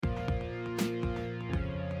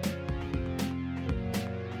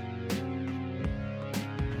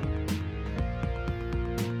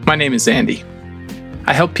My name is Andy.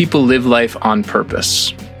 I help people live life on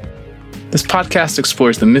purpose. This podcast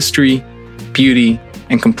explores the mystery, beauty,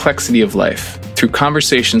 and complexity of life through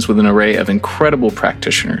conversations with an array of incredible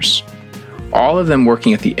practitioners, all of them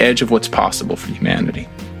working at the edge of what's possible for humanity.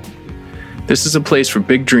 This is a place for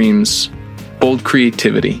big dreams, bold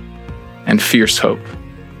creativity, and fierce hope.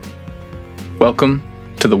 Welcome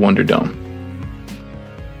to the Wonder Dome.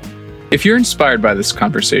 If you're inspired by this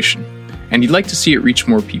conversation and you'd like to see it reach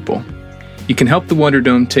more people, you can help the Wonder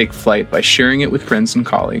Dome take flight by sharing it with friends and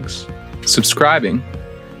colleagues, subscribing,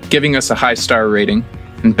 giving us a 5-star rating,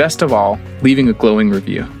 and best of all, leaving a glowing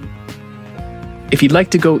review. If you'd like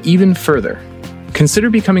to go even further, consider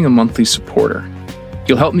becoming a monthly supporter.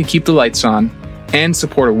 You'll help me keep the lights on and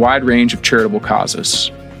support a wide range of charitable causes.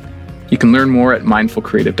 You can learn more at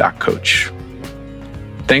mindfulcreative.coach.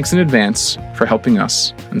 Thanks in advance for helping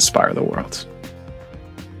us inspire the world.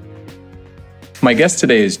 My guest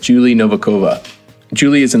today is Julie Nováková.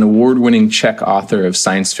 Julie is an award-winning Czech author of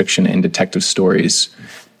science fiction and detective stories.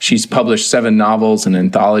 She's published 7 novels, an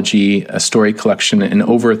anthology, a story collection, and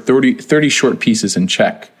over 30 short pieces in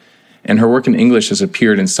Czech. And her work in English has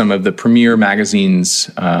appeared in some of the premier magazines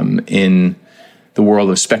in the world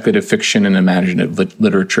of speculative fiction and imaginative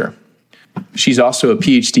literature. She's also a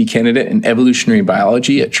PhD candidate in evolutionary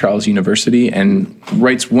biology at Charles University and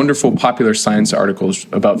writes wonderful popular science articles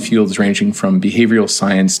about fields ranging from behavioral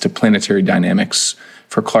science to planetary dynamics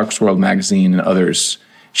for Clark's World magazine and others.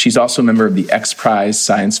 She's also a member of the X Prize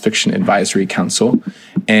Science Fiction Advisory Council,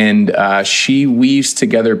 and she weaves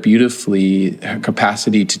together beautifully her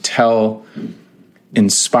capacity to tell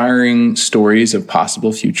inspiring stories of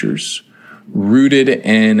possible futures, rooted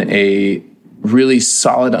in a really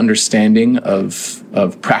solid understanding of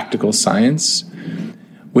practical science,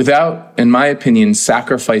 without, in my opinion,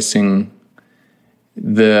 sacrificing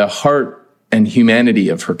the heart and humanity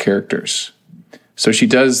of her characters. So she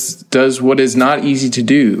does what is not easy to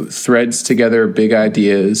do, threads together big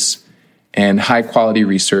ideas and high-quality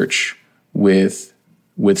research with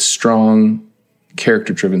strong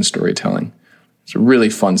character-driven storytelling. It's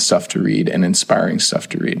really fun stuff to read and inspiring stuff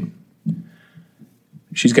to read.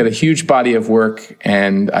 She's got a huge body of work,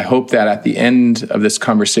 and I hope that at the end of this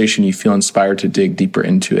conversation, you feel inspired to dig deeper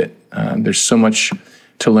into it. There's so much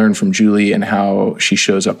to learn from Julie and how she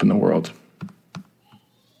shows up in the world.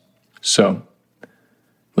 So,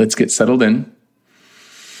 let's get settled in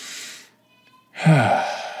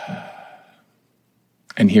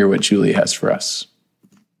and hear what Julie has for us.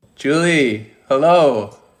 Julie,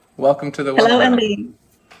 hello. Welcome to the Hello, Wonder Dome. Andy.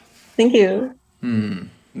 Thank you.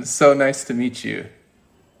 It's so nice to meet you.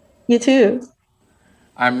 You too.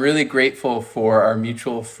 I'm really grateful for our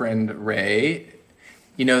mutual friend, Ray.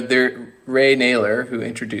 You know, Ray Naylor, who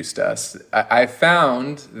introduced us. I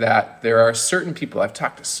found that there are certain people, I've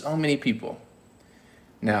talked to so many people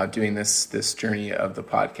now doing this journey of the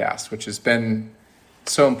podcast, which has been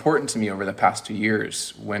so important to me over the past 2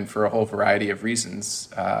 years, when for a whole variety of reasons,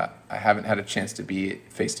 I haven't had a chance to be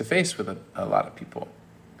face-to-face with a lot of people.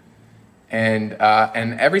 And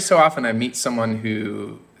every so often I meet someone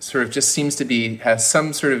who sort of just seems to has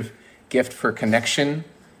some sort of gift for connection,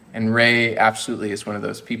 and Ray absolutely is one of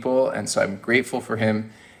those people, and so I'm grateful for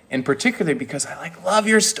him, in particular because I love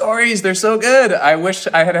your stories. They're so good. I wish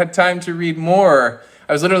I had time to read more.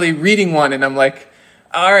 I was literally reading one, and I'm like,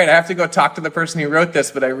 all right, I have to go talk to the person who wrote this,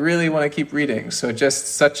 but I really want to keep reading. So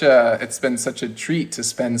it's been such a treat to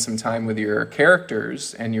spend some time with your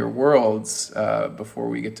characters and your worlds before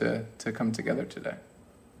we get to come together today.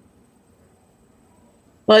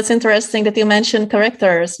 Well, it's interesting that you mentioned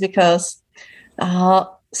characters, because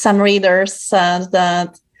some readers said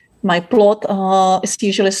that my plot is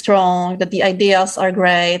usually strong, that the ideas are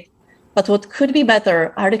great, but what could be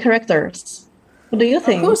better are the characters. What do you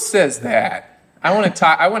think? Who says that? I want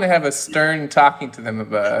to have a stern talking to them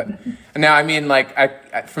about it. Now, I mean,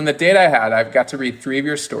 from the data I had, I've got to read 3 of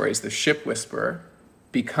your stories: The Ship Whisperer,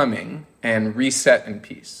 Becoming, and Reset in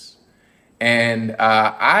Peace. And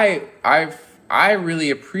I really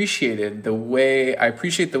appreciate the way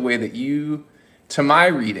that you, to my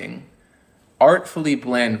reading, artfully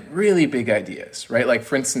blend really big ideas, right? Like,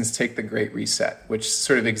 for instance, take The Great Reset, which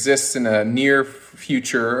sort of exists in a near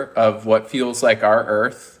future of what feels like our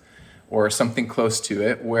Earth, or something close to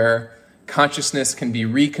it, where consciousness can be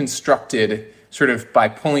reconstructed sort of by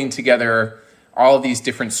pulling together all these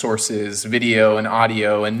different sources, video and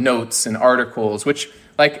audio and notes and articles, which,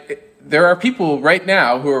 there are people right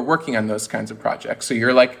now who are working on those kinds of projects. So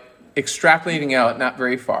you're extrapolating out not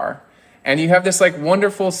very far, and you have this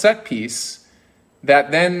wonderful set piece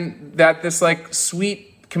that this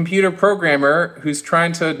sweet computer programmer who's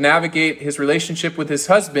trying to navigate his relationship with his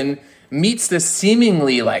husband meets this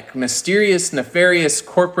seemingly like mysterious, nefarious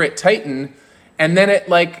corporate titan, and then it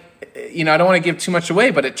like, I don't want to give too much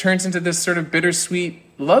away, but it turns into this sort of bittersweet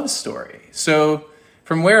love story. So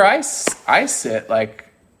from where I sit, like,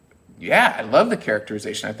 yeah, I love the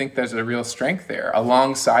characterization. I think there's a real strength there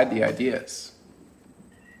alongside the ideas.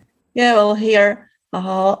 Yeah, well, here,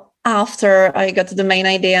 after I got the main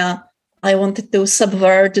idea, I wanted to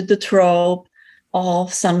subvert the trope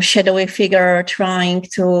of some shadowy figure trying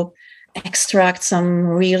to extract some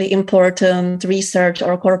really important research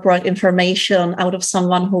or corporate information out of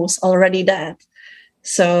someone who's already dead.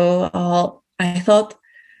 So I thought,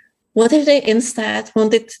 what if they instead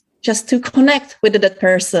wanted just to connect with the dead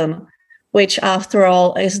person, which after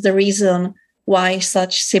all is the reason why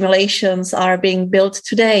such simulations are being built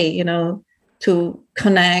today, to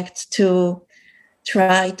connect, to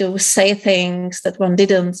try to say things that one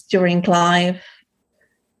didn't during life.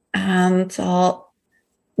 And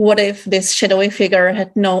what if this shadowy figure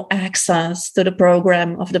had no access to the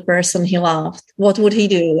program of the person he loved? What would he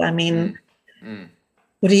do? I mean,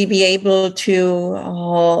 would he be able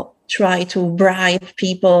to try to bribe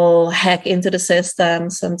people, hack into the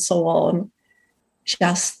systems and so on,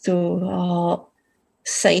 just to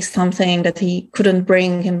say something that he couldn't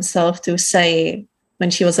bring himself to say when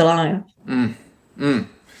she was alive?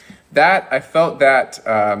 That I felt that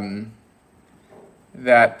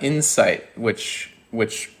that insight, which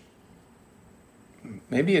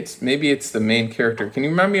maybe it's the main character. Can you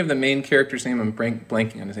remind me of the main character's name? I'm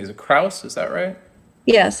blanking on his name. Is it Kraus? Is that right?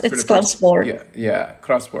 Yes, it's Klaus Borg. Yeah,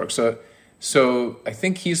 Klaus Borg. So I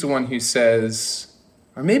think he's the one who says,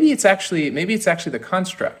 or maybe it's actually the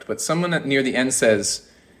construct, but someone near the end says,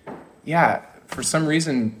 yeah, for some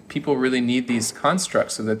reason people really need these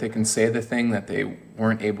constructs so that they can say the thing that they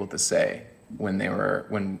weren't able to say when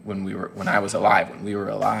I was alive, when we were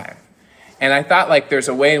alive. And I thought like there's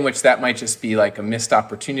a way in which that might just be like a missed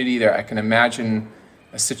opportunity there. I can imagine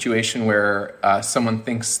a situation where someone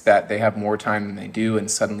thinks that they have more time than they do,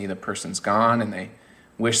 and suddenly the person's gone and they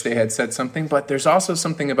wish they had said something. But there's also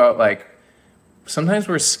something about like, sometimes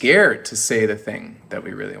we're scared to say the thing that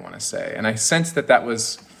we really want to say. And I sense that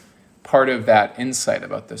was part of that insight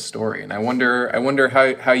about this story. And I wonder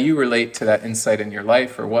how you relate to that insight in your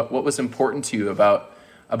life, or what was important to you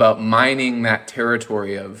about mining that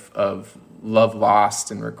territory of love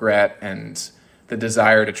lost and regret and the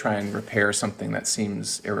desire to try and repair something that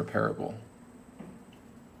seems irreparable.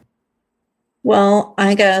 Well,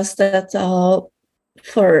 I guess that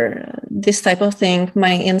for this type of thing,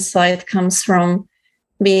 my insight comes from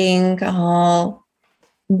being a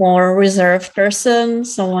more reserved person,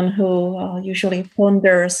 someone who usually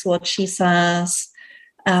ponders what she says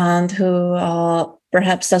and who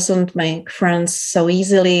perhaps doesn't make friends so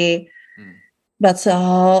easily. But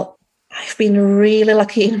I've been really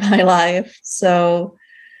lucky in my life. So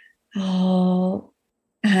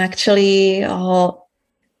actually,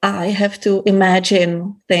 I have to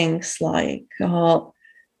imagine things like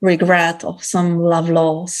regret of some love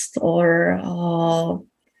lost, or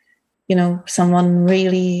someone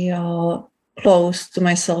really close to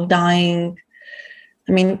myself dying.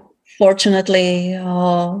 I mean, fortunately,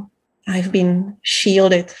 I've been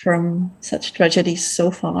shielded from such tragedies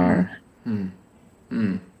so far.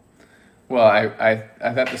 Well, I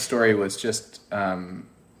thought the story was just a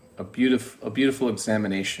beautiful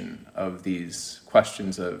examination of these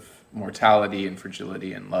questions of mortality and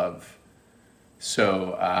fragility and love.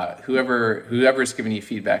 So whoever's giving you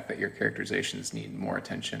feedback that your characterizations need more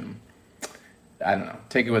attention, I don't know,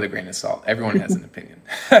 take it with a grain of salt. Everyone has an opinion.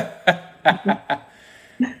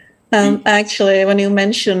 Actually, when you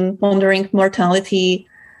mention pondering mortality,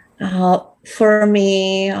 for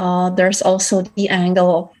me, there's also the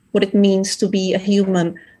angle of what it means to be a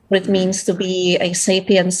human, what it means to be a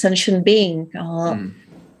sapient, sentient being.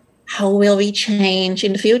 How will we change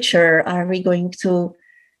in the future? Are we going to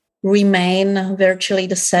remain virtually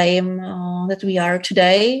the same that we are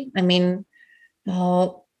today? I mean,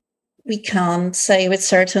 we can't say with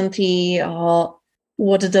certainty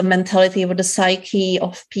what the mentality, what the psyche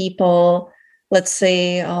of people, let's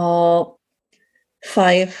say,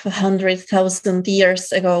 500,000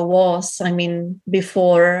 years ago was. I mean,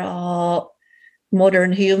 before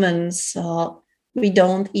modern humans, we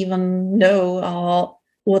don't even know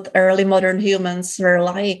what early modern humans were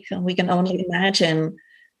like. We can only imagine.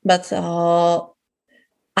 But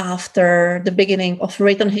after the beginning of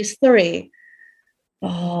written history,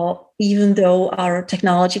 even though our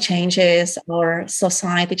technology changes, our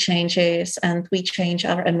society changes, and we change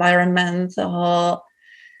our environment,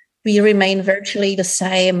 we remain virtually the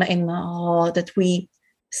same in that we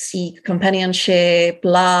seek companionship,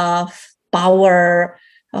 love, power,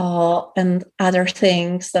 and other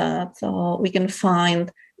things that we can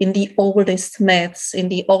find in the oldest myths, in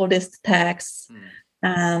the oldest texts.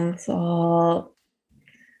 And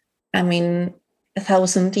I mean,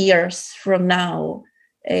 1,000 years from now,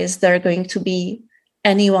 is there going to be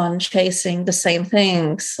anyone chasing the same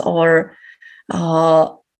things? Or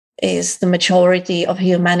is the majority of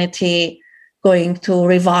humanity going to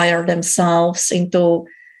rewire themselves into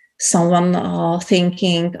someone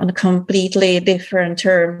thinking on completely different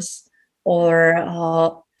terms? Or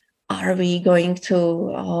are we going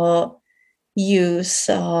to use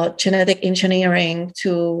genetic engineering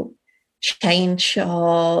to change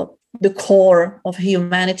the core of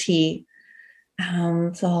humanity?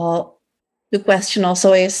 And the question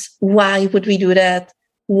also is, why would we do that?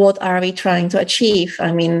 What are we trying to achieve?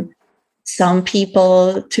 I mean, some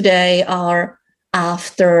people today are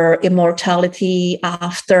after immortality,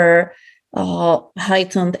 after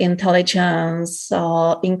heightened intelligence,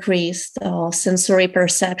 increased sensory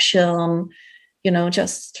perception,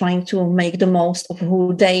 just trying to make the most of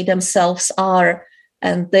who they themselves are.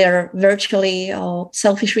 And they're virtually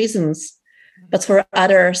selfish reasons. But for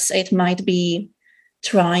others, it might be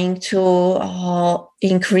trying to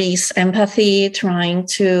increase empathy, trying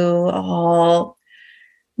to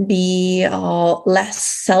be less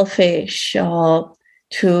selfish,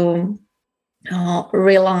 to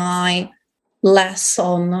rely less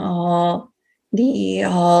on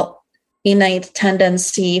the innate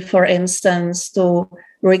tendency, for instance, to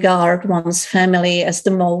regard one's family as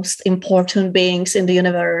the most important beings in the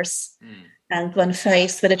universe. And when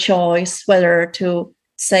faced with a choice whether to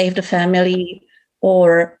save the family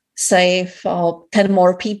or save 10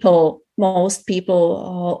 more people, most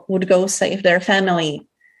people would go save their family,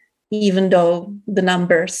 even though the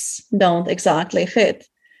numbers don't exactly fit.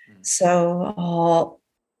 So,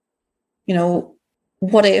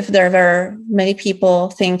 what if there were many people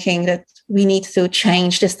thinking that we need to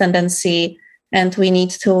change this tendency and we need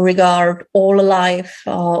to regard all life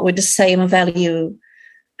with the same value,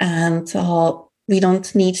 and we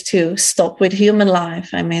don't need to stop with human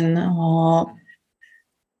life? I mean,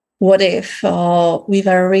 what if we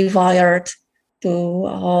were rewired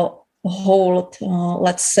to hold,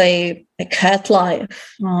 let's say, a cat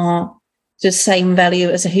life the same value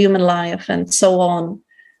as a human life, and so on?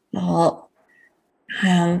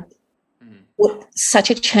 And would such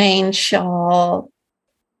a change,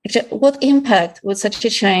 what impact would such a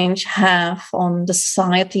change have on the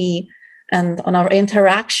society and on our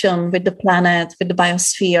interaction with the planet, with the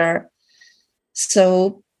biosphere?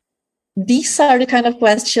 So these are the kind of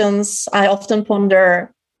questions I often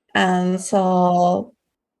ponder. And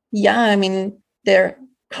they're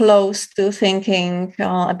close to thinking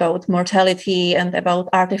about mortality and about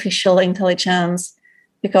artificial intelligence,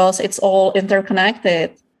 because it's all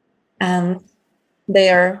interconnected. And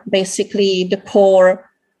they're basically the core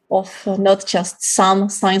of not just some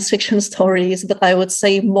science fiction stories, but I would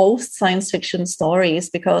say most science fiction stories,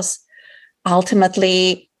 because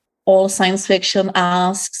ultimately all science fiction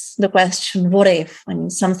asks the question, what if? I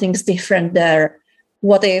mean, something's different there.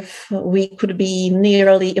 What if we could be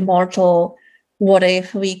nearly immortal? What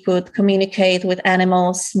if we could communicate with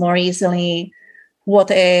animals more easily?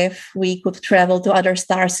 What if we could travel to other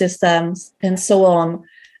star systems, and so on?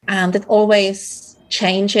 And it always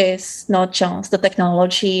changes not just the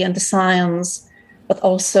technology and the science, but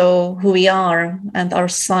also who we are and our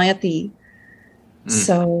society.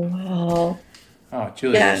 So,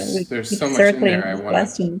 Julie, there's so much in there I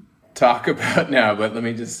want to talk about now, but let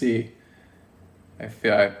me just see. I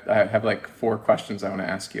feel I have like 4 questions I want to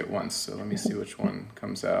ask you at once, so let me see which one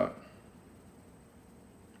comes out.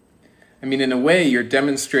 I mean, in a way, you're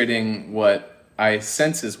demonstrating what I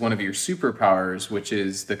sense is one of your superpowers, which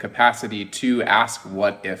is the capacity to ask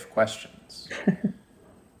what-if questions.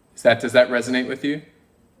 Does that resonate with you?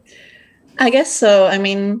 I guess so. I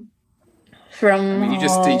mean, you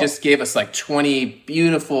just gave us like 20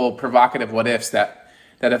 beautiful, provocative what-ifs that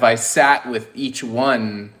if I sat with each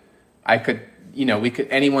one, I could,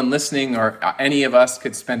 anyone listening or any of us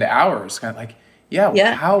could spend hours kind of like,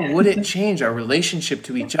 how would it change our relationship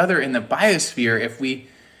to each other in the biosphere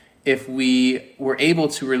if we were able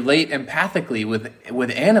to relate empathically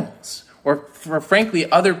with animals, or for frankly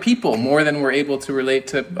other people, more than we're able to relate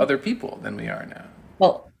to other people than we are now?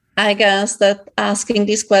 Well, I guess that asking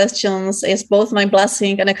these questions is both my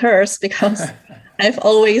blessing and a curse, because I've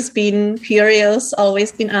always been curious,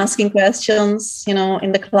 always been asking questions,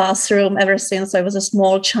 in the classroom ever since I was a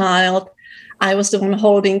small child. I was the one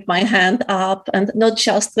holding my hand up, and not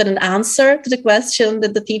just with an answer to the question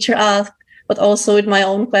that the teacher asked, but also with my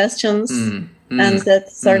own questions. And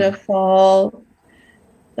that sort of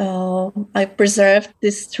I preserved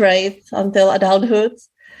this trait until adulthood.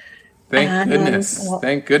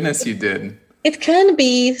 Thank goodness you did. It can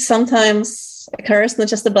be sometimes a curse, not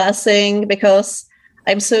just a blessing, because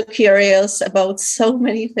I'm so curious about so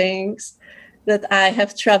many things that I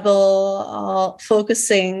have trouble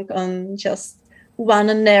focusing on just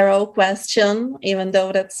one narrow question, even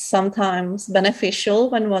though that's sometimes beneficial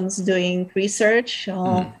when one's doing research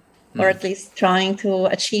or at least trying to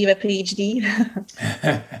achieve a PhD.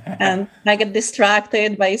 And I get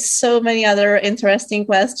distracted by so many other interesting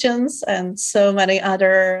questions and so many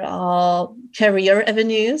other career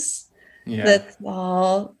avenues that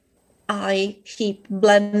I keep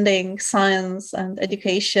blending science and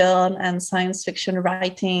education and science fiction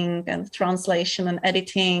writing and translation and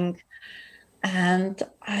editing. And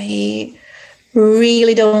I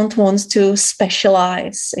really don't want to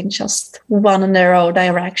specialize in just one narrow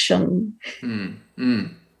direction. You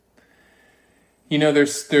know,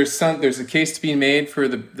 there's a case to be made for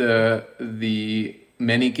the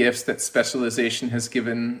many gifts that specialization has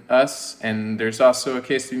given us, and there's also a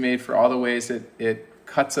case to be made for all the ways that it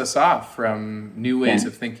cuts us off from new ways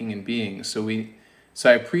of thinking and being. So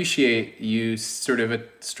I appreciate you sort of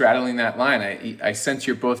straddling that line. I sense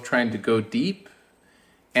you're both trying to go deep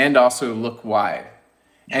and also look wide.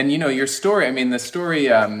 And, you know, your story, I mean, the story,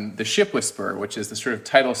 The Ship Whisperer, which is the sort of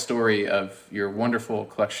title story of your wonderful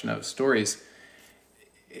collection of stories,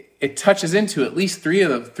 it touches into at least three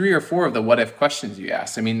or four of the what if questions you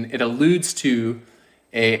asked. I mean, it alludes to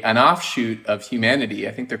an offshoot of humanity.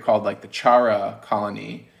 I think they're called like the Chara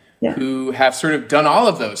colony, who have sort of done all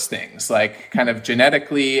of those things, like kind of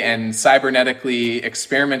genetically and cybernetically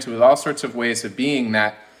experimented with all sorts of ways of being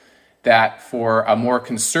that for a more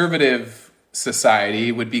conservative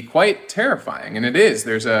society would be quite terrifying. And it is.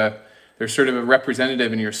 There's sort of a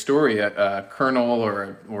representative in your story, a colonel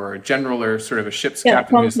or a general or sort of a ship's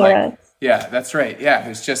captain who's like, that's right. Yeah,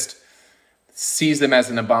 who's just sees them as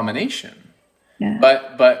an abomination. Yeah.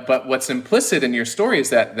 But what's implicit in your story is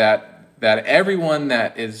that everyone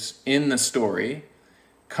that is in the story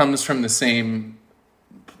comes from the same.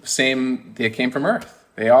 They came from Earth.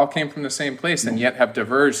 They all came from the same place, and yet have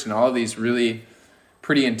diverged in all of these really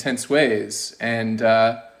pretty intense ways. And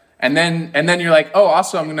then you're like, oh,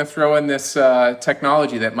 also I'm going to throw in this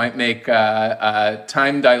technology that might make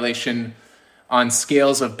time dilation on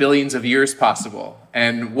scales of billions of years possible.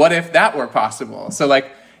 And what if that were possible? So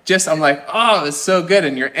like, I'm like, oh, it's so good.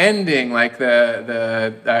 And you're ending like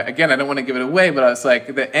again, I don't want to give it away, but I was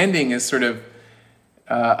like, the ending is sort of,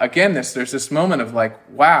 again, there's this moment of like,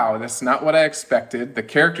 wow, that's not what I expected. The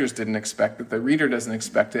characters didn't expect it. The reader doesn't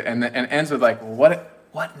expect it. And ends with like,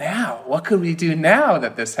 what now? What could we do now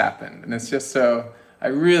that this happened? And it's just so, I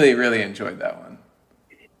really, really enjoyed that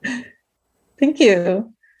one. Thank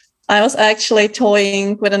you. I was actually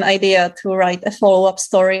toying with an idea to write a follow-up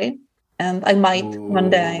story, and I might one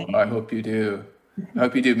day. I hope you do.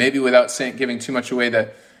 Maybe without giving too much away,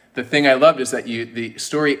 the thing I loved is that the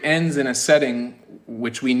story ends in a setting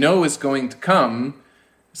which we know is going to come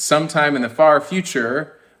sometime in the far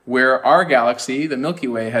future, where our galaxy, the Milky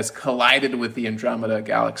Way, has collided with the Andromeda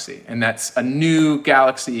galaxy. And that's a new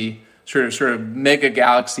galaxy, sort of mega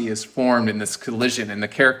galaxy is formed in this collision. And the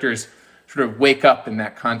characters sort of wake up in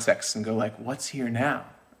that context and go like, what's here now?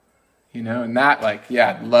 You know, and that like,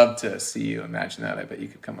 I'd love to see you imagine that. I bet you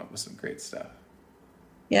could come up with some great stuff.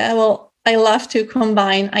 Yeah, well, I love to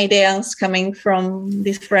combine ideas coming from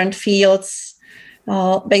different fields.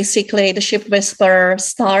 Basically, The Ship Whisperer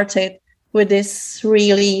started with this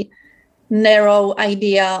really narrow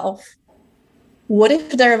idea of what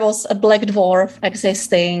if there was a black dwarf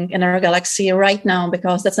existing in our galaxy right now,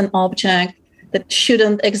 because that's an object that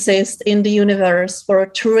shouldn't exist in the universe for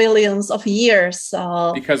trillions of years.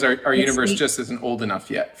 Because our universe just isn't old enough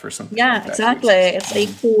yet for something like that. Exactly. It's a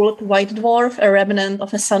cooled white dwarf, a remnant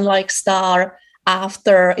of a sun-like star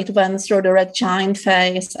after it went through the red giant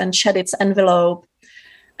phase and shed its envelope.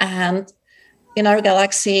 And in our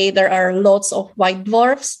galaxy, there are lots of white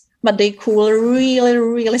dwarfs, but they cool really,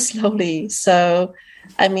 really slowly. So,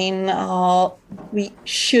 I mean, we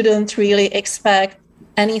shouldn't really expect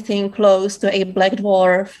anything close to a black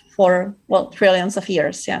dwarf for, trillions of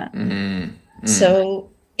years. Yeah. So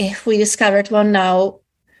if we discovered one now,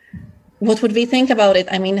 what would we think about it?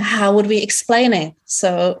 I mean, how would we explain it?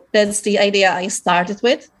 So that's the idea I started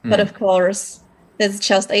with. But of course, it's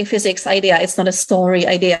just a physics idea. It's not a story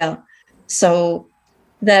idea. So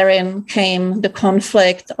therein came the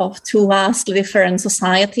conflict of two vastly different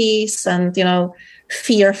societies and,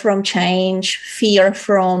 fear from change, fear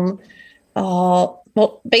from,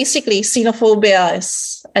 basically xenophobia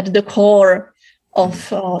is at the core of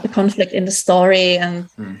the conflict in the story and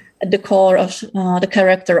at the core of the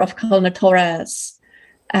character of Colonel Torres.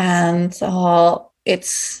 And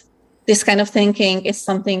it's this kind of thinking is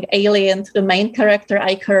something alien to the main character,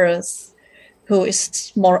 Icarus, who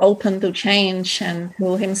is more open to change and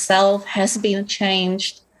who himself has been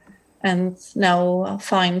changed and now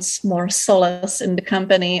finds more solace in the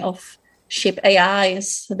company of ship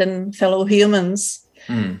AIs than fellow humans.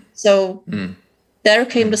 So there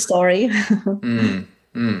came the story.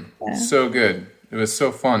 Yeah. So good. It was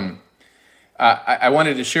so fun. I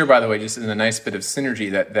wanted to share, by the way, just in a nice bit of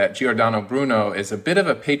synergy, that Giordano Bruno is a bit of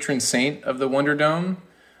a patron saint of the Wonder Dome.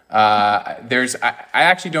 I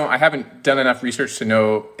haven't done enough research to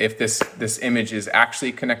know if this image is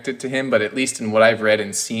actually connected to him, but at least in what I've read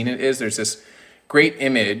and seen, it is. There's this great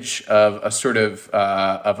image of a sort of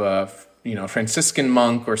a Franciscan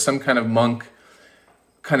monk or some kind of monk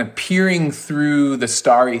kind of peering through the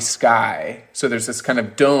starry sky. So there's this kind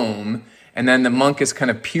of dome, and then the monk is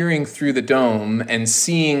kind of peering through the dome and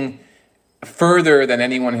seeing further than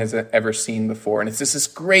anyone has ever seen before. And it's just this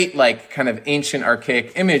great, like, kind of ancient,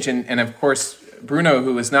 archaic image. And of course, Bruno,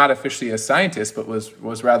 who was not officially a scientist, but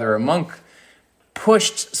was rather a monk,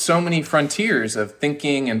 pushed so many frontiers of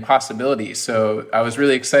thinking and possibility. So I was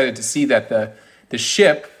really excited to see that the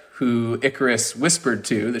ship who Icarus whispered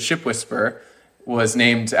to, the ship whisperer, was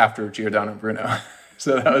named after Giordano Bruno.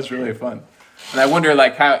 So that was really fun. And I wonder,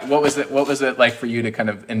 like, what was it like for you to kind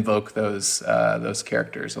of invoke those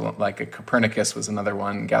characters? Like a Copernicus was another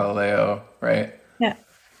one, Galileo, right? Yeah.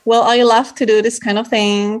 Well, I love to do this kind of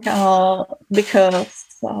thing because,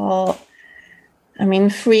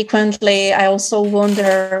 frequently I also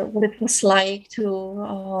wonder what it was like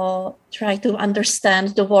to try to understand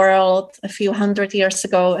the world a few hundred years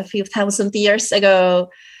ago, a few thousand years ago.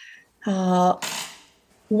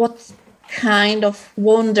 What kind of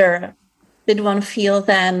wonder did one feel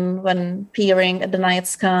then when peering at the night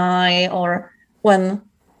sky or when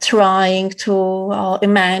trying to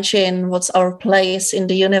imagine what's our place in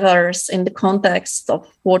the universe in the context of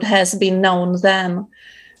what has been known then?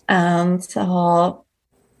 And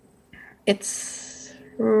it's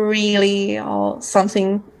really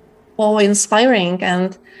something awe-inspiring,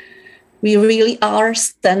 and we really are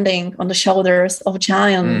standing on the shoulders of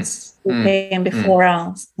giants who came before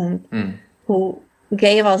us and who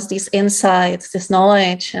gave us these insights, this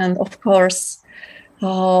knowledge, and of course,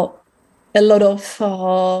 a lot of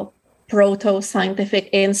proto-scientific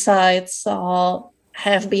insights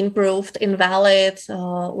have been proved invalid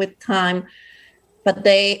with time, but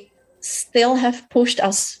they still have pushed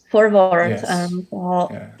us forward. Yes. And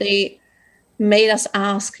they made us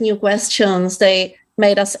ask new questions. They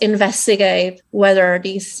made us investigate whether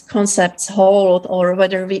these concepts hold or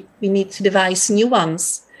whether we need to devise new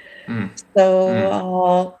ones.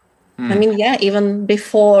 So, even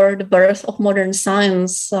before the birth of modern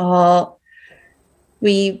science,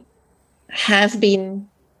 we have been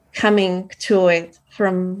coming to it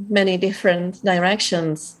from many different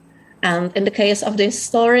directions. And in the case of this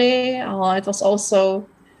story, it was also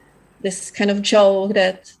this kind of joke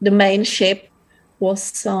that the main ship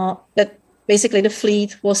was, that basically the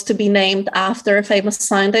fleet was to be named after famous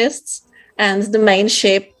scientists, and the main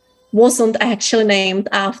ship wasn't actually named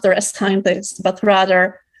after a scientist, but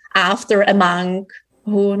rather after a monk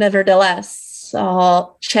who nevertheless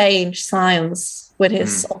changed science with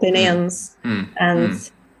his opinions and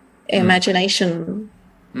imagination.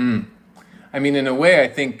 I mean, in a way, I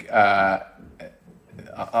think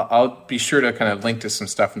I'll be sure to kind of link to some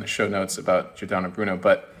stuff in the show notes about Giordano Bruno,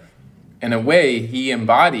 but in a way, he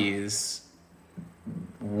embodies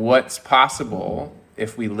what's possible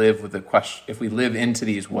if we live with if we live into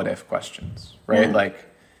these what if questions, right? Yeah. Like,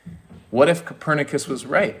 what if Copernicus was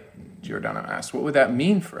right? Giordano asked. What would that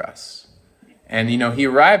mean for us? And, he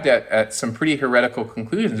arrived at some pretty heretical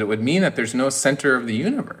conclusions. It would mean that there's no center of the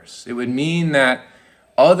universe. It would mean that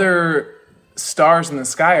other stars in the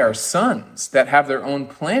sky are suns that have their own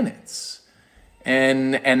planets.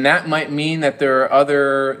 And that might mean that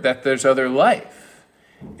there's other life.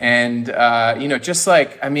 And, just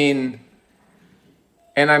like, and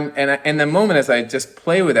in the moment as I just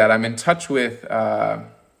play with that, I'm in touch with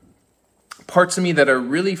parts of me that are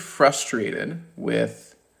really frustrated with,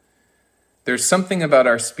 there's something about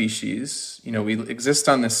our species, we exist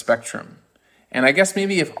on this spectrum. And I guess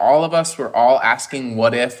maybe if all of us were all asking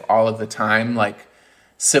what if all of the time, like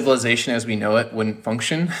civilization as we know it wouldn't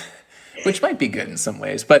function, which might be good in some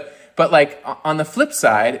ways. But like on the flip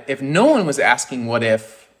side, if no one was asking what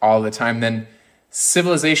if all the time, then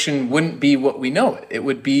civilization wouldn't be what we know it. It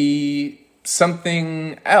would be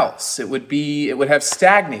something else. It would have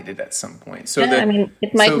stagnated at some point. So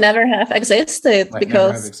it might never have existed the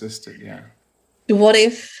what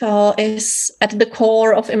if is at the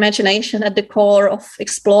core of imagination, at the core of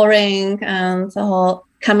exploring and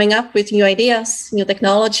coming up with new ideas, new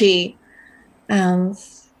technology, and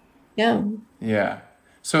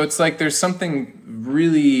So it's like there's something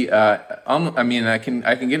really. I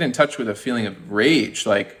can get in touch with a feeling of rage,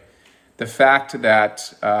 like the fact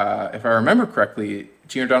that if I remember correctly,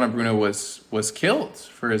 Giordano Bruno was killed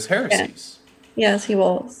for his heresies. Yes, he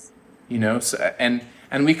was.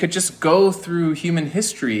 And we could just go through human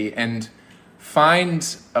history and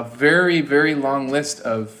find a very, very long list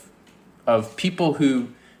of people who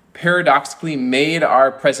paradoxically made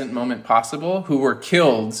our present moment possible, who were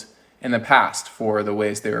killed in the past for the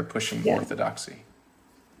ways they were pushing orthodoxy.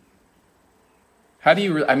 How do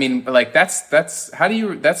you? That's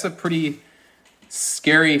a pretty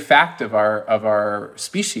scary fact of our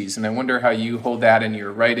species, and I wonder how you hold that in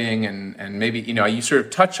your writing, and maybe you sort of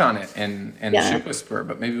touch on it in Ship Whisperer,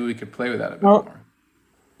 but maybe we could play with that a bit more.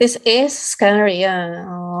 This is scary,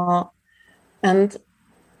 and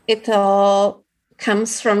it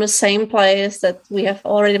comes from the same place that we have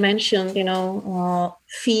already mentioned.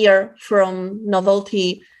 Fear from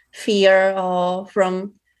novelty, fear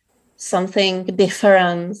from something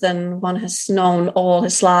different than one has known all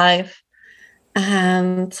his life.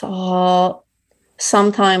 And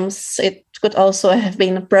sometimes it could also have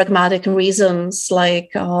been pragmatic reasons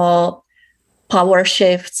like power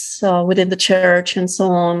shifts within the church and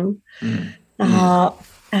so on.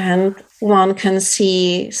 And one can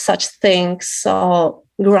see such things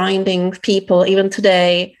grinding people even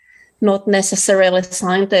today, not necessarily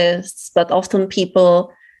scientists, but often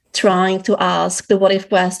people trying to ask the what if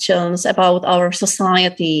questions about our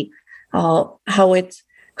society, how it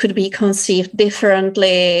could be conceived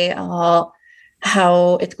differently,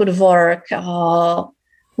 how it could work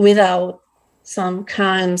without some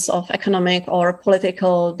kinds of economic or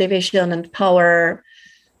political division and power.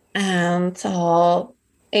 And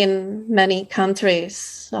in many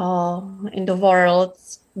countries in the world,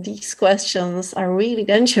 these questions are really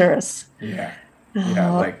dangerous.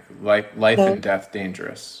 Like life and death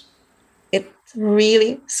dangerous. It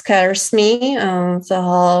really scares me, and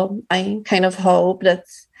I kind of hope that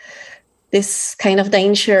this kind of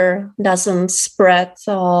danger doesn't spread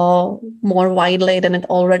more widely than it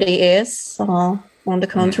already is. On the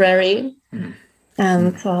contrary,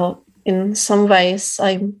 and in some ways,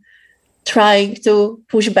 I'm trying to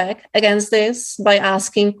push back against this by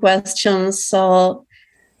asking questions.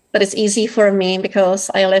 But it's easy for me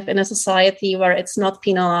because I live in a society where it's not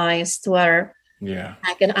penalized, where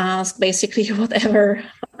I can ask basically whatever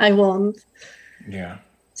I want.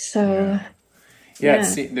 So,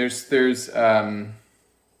 See, there's there's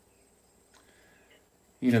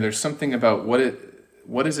something about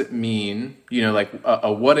what does it mean? Like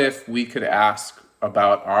a what if we could ask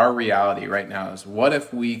about our reality right now is what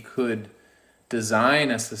if we could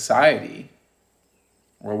design a society,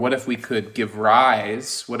 or what if we could give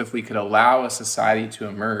rise, what if we could allow a society to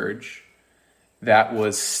emerge that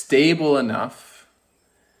was stable enough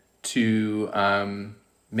to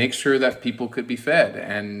make sure that people could be fed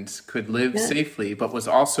and could live safely, but was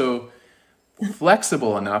also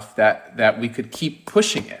flexible enough that we could keep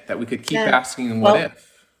pushing it, that we could keep asking what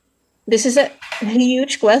if. This is a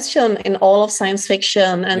huge question in all of science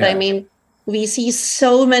fiction. And I mean, we see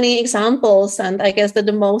so many examples. And I guess that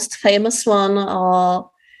the most famous one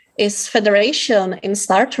is Federation in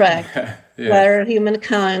Star Trek, where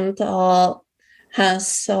humankind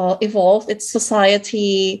has evolved its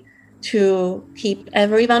society to keep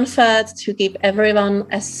everyone fed, to keep everyone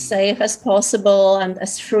as safe as possible and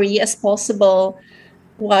as free as possible,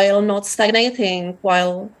 while not stagnating,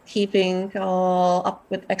 while keeping up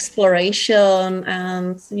with exploration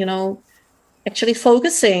and, actually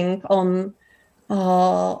focusing on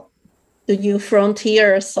the new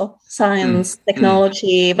frontiers of science,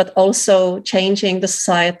 technology, but also changing the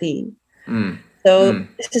society. So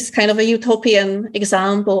this is kind of a utopian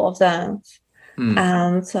example of that.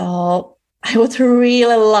 And I would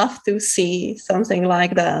really love to see something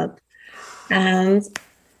like that. And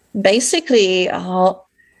basically,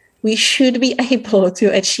 we should be able to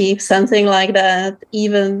achieve something like that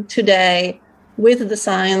even today with the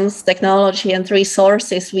science, technology, and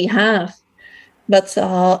resources we have. But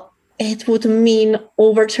it would mean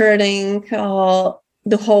overturning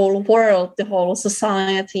the whole world, the whole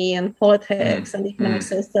society and politics and economic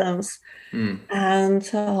systems. And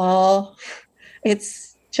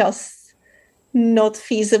it's just not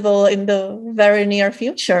feasible in the very near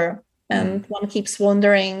future. And one keeps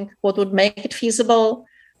wondering what would make it feasible,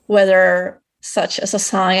 whether such a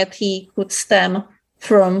society could stem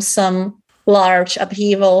from some large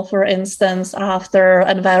upheaval, for instance, after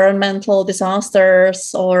environmental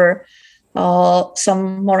disasters or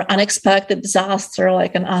some more unexpected disaster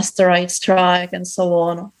like an asteroid strike and so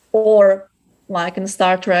on, or like in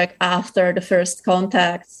Star Trek after the first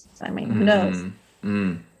contact. I mean, who knows?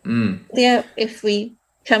 Yeah, if we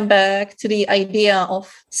come back to the idea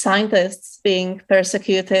of scientists being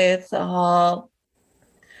persecuted,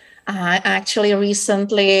 I actually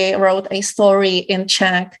recently wrote a story in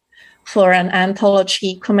Czech for an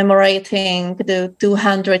anthology commemorating the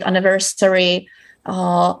 200th anniversary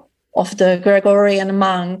of the Gregorian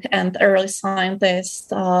monk and early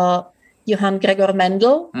scientist Johann Gregor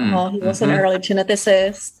Mendel. He was an early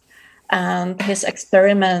geneticist, and his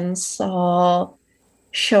experiments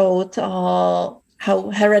showed how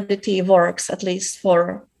heredity works, at least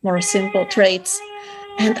for more simple traits.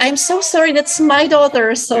 And I'm so sorry, that's my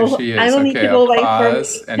daughter, so I will need to go away for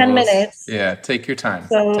 10 minutes. Yeah, take your time.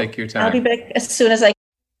 So take your time. I'll be back as soon as I can.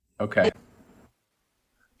 Okay.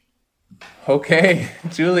 Okay,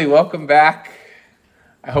 Julie, welcome back.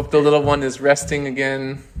 I hope the little one is resting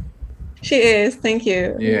again. She is, thank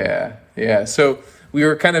you. Yeah. So we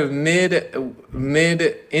were kind of mid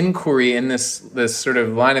inquiry in this sort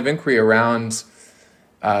of line of inquiry around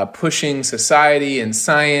pushing society and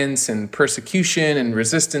science and persecution and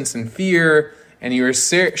resistance and fear, and you were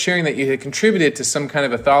sharing that you had contributed to some kind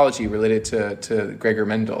of anthology related to Gregor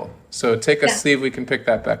Mendel. So take us, see if we can pick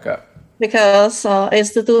that back up. Because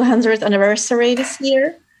it's the 200th anniversary this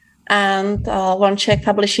year, and one Czech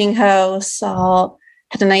publishing house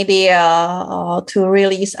had an idea to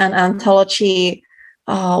release an anthology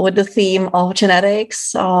with the theme of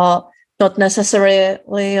genetics, not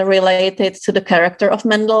necessarily related to the character of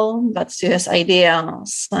Mendel, but to his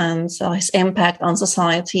ideas and his impact on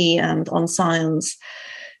society and on science.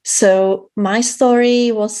 So my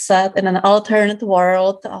story was set in an alternate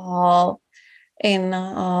world in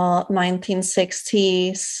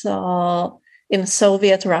 1960s in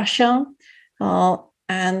Soviet Russia.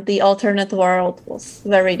 And the alternate world was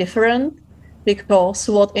very different, because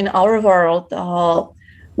what in our world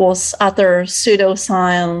was utter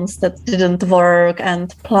pseudoscience that didn't work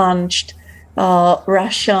and plunged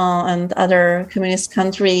Russia and other communist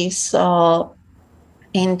countries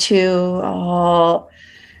into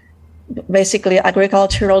basically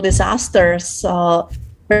agricultural disasters,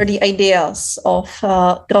 were the ideas of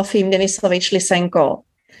Trofim Denisovich Lysenko.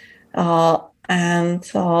 And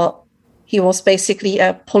he was basically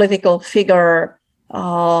a political figure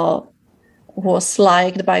who was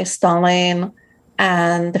liked by Stalin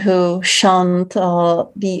and who shunned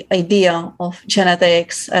the idea of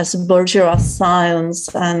genetics as bourgeois science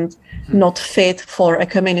and not fit for a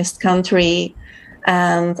communist country.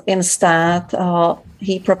 And instead,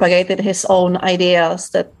 he propagated his own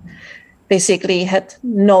ideas that basically had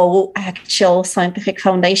no actual scientific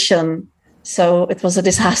foundation. So it was a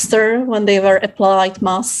disaster when they were applied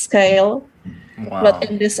mass scale. Wow. But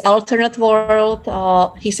in this alternate world,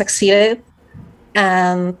 he succeeded.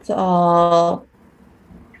 And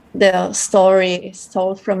the story is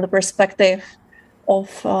told from the perspective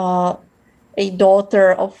of a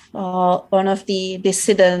daughter of one of the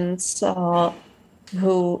dissidents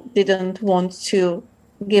who didn't want to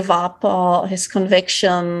give up his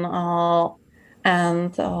conviction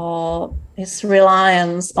and his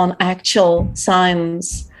reliance on actual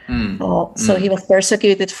science. So he was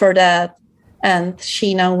persecuted for that. And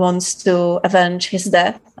she now wants to avenge his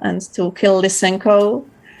death and to kill Lysenko.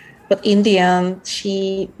 But in the end,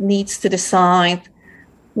 she needs to decide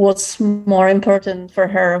what's more important for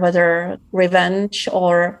her, whether revenge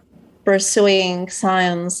or pursuing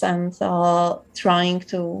science and trying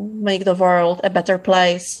to make the world a better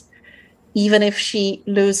place, even if she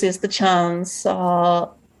loses the chance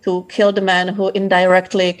to kill the man who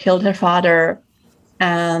indirectly killed her father,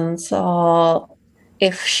 and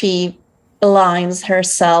if she aligns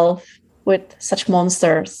herself with such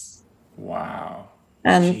monsters. Wow.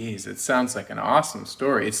 And jeez, it sounds like an awesome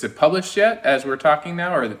story. Is it published yet as we're talking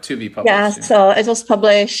now, or to be published? Yeah, so it was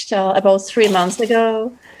published about 3 months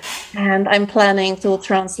ago, and I'm planning to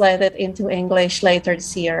translate it into English later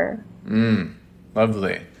this year.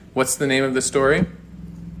 Lovely. What's the name of the story?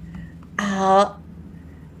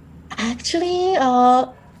 Actually,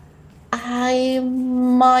 I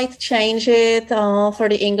might change it for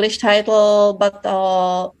the English title, but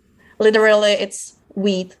literally it's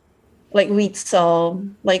wheat, like wheat. So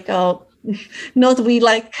like not weed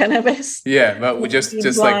like cannabis. Yeah, but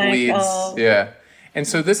just like weeds. Yeah. And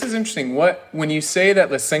so this is interesting. When you say that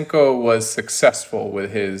Lysenko was successful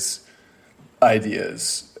with his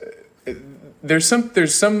ideas, there's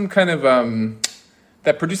some kind of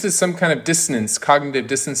that produces some kind of dissonance, cognitive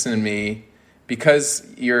dissonance in me, because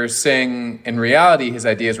you're saying in reality his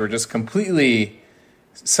ideas were just completely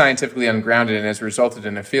scientifically ungrounded and has resulted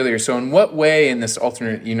in a failure. So in what way in this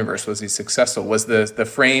alternate universe was he successful? Was the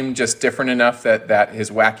frame just different enough that his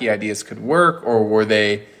wacky ideas could work, or were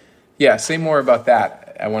they? Yeah, say more about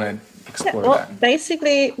that. I want to explore that.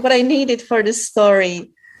 Basically, what I needed for this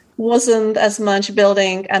story wasn't as much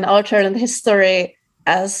building an alternate history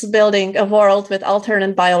as building a world with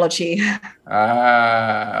alternate biology.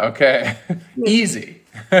 Okay. Easy.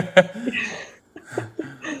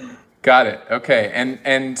 Got it. Okay.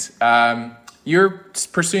 And you're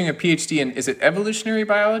pursuing a PhD in, is it evolutionary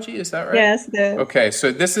biology? Is that right? Yes. Okay.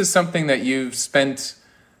 So this is something that you've spent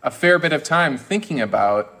a fair bit of time thinking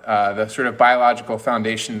about, the sort of biological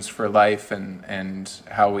foundations for life and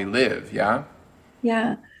how we live. Yeah?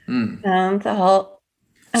 Yeah. And so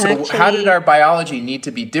how did our biology need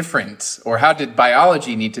to be different, or how did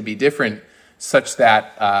biology need to be different such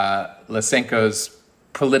that Lysenko's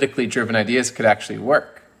politically driven ideas could actually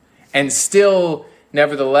work and still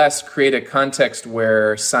nevertheless create a context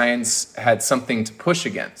where science had something to push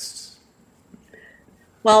against?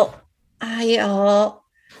 Well, I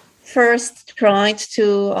first tried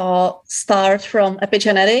to start from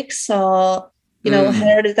epigenetics,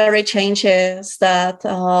 hereditary changes that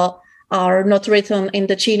are not written in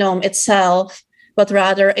the genome itself, but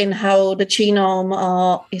rather in how the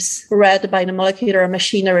genome is read by the molecular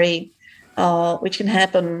machinery, which can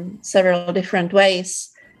happen several different ways,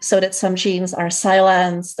 so that some genes are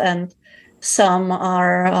silenced and some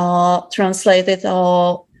are translated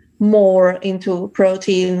more into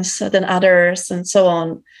proteins than others, and so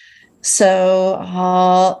on.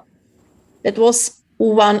 So it was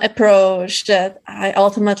one approach that I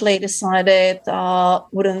ultimately decided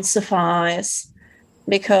wouldn't suffice,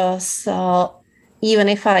 because even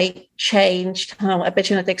if I changed how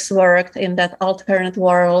epigenetics worked in that alternate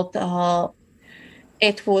world,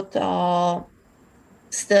 it would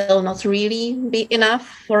still not really be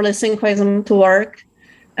enough for Lysenkoism to work.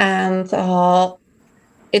 And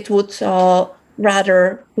it would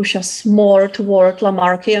rather push us more toward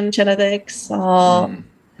Lamarckian genetics.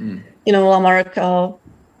 Lamarck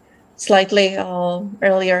slightly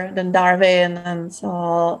earlier than Darwin, and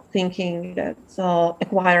thinking that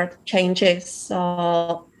acquired changes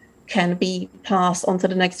can be passed on to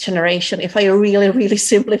the next generation, if I really, really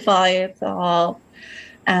simplify it.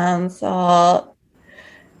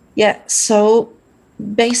 So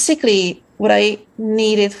basically what I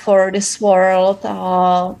needed for this world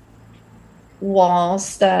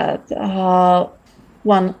was that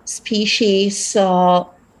one species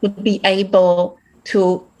would be able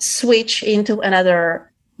to switch into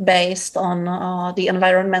another based on the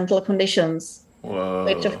environmental conditions. Whoa.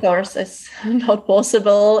 Which of course is not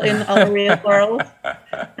possible in our real world.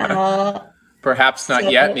 Perhaps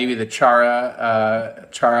not yet. Maybe the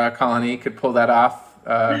Chara colony could pull that off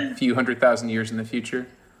a few 100,000 years in the future.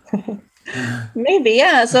 Maybe,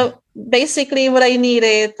 yeah. So basically what I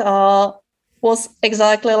needed was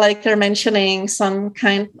exactly like you're mentioning, some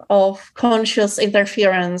kind of conscious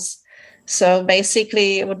interference. So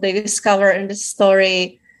basically what they discover in this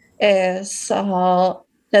story is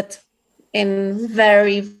that in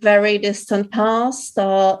very, very distant past,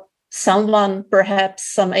 someone, perhaps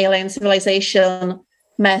some alien civilization,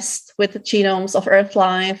 messed with the genomes of Earth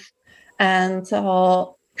life and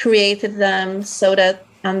created them so that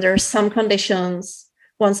under some conditions,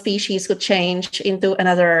 one species could change into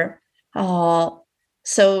another.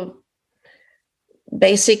 So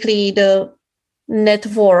basically the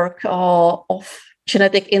network of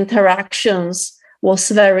genetic interactions was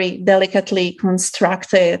very delicately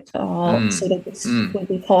constructed so that this would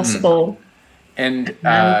be possible. And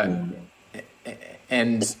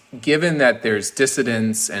given that there's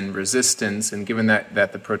dissidence and resistance, and given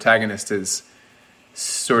that the protagonist is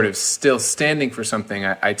sort of still standing for something,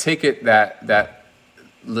 I take it that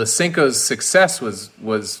Lysenko's success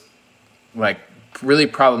was like really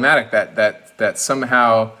problematic. That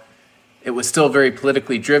somehow it was still very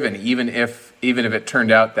politically driven, even if it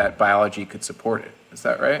turned out that biology could support it. Is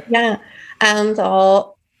that right? Yeah, and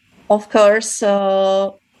of course,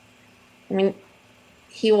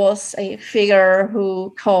 he was a figure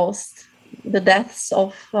who caused the deaths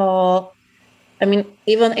of.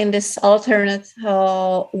 Even in this alternate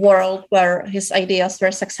world where his ideas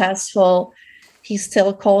were successful, he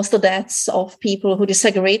still caused the deaths of people who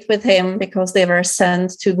disagreed with him because they were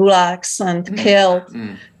sent to gulags and killed.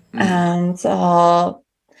 And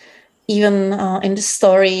even in the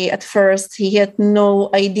story, at first, he had no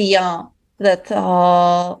idea that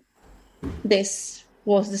this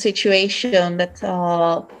was the situation that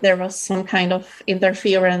there was some kind of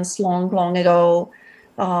interference long ago.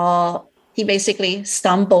 He basically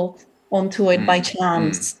stumbled onto it by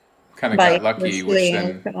chance, Kind of by got lucky, which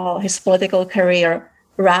pursuing then his political career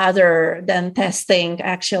rather than testing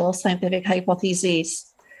actual scientific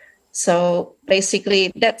hypotheses. So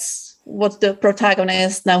basically, that's what the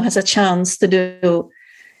protagonist now has a chance to do.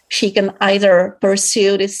 She can either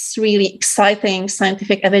pursue this really exciting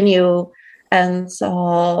scientific avenue and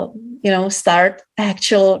start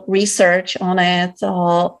actual research on it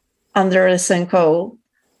under Lysenko,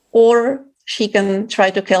 or she can try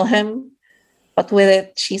to kill him, but with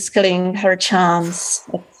it she's killing her chance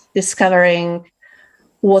of discovering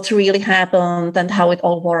what really happened and how it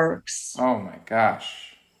all works. oh my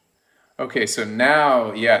gosh. Okay, so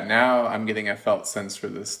now I'm getting a felt sense for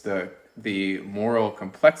this, the moral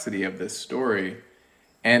complexity of this story.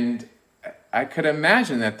 And I could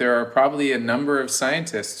imagine that there are probably a number of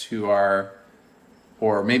scientists who are,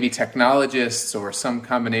 or maybe technologists or some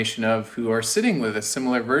combination of, who are sitting with a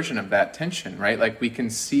similar version of that tension, right? Like we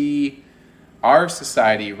can see our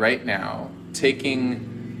society right now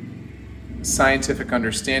taking scientific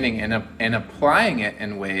understanding and applying it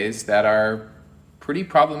in ways that are pretty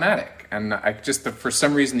problematic. And for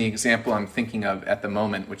some reason, the example I'm thinking of at the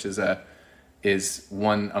moment, which is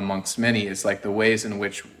one amongst many, is like the ways in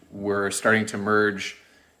which we're starting to merge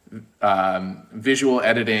visual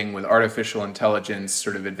editing with artificial intelligence,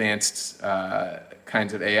 sort of advanced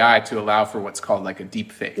kinds of AI, to allow for what's called like a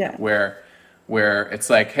deep fake, where it's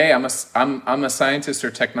like, hey, I'm a scientist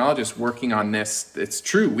or technologist working on this. It's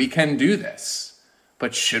true, we can do this,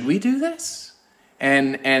 but should we do this?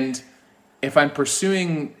 And if I'm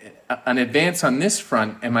pursuing an advance on this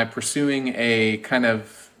front, am I pursuing a kind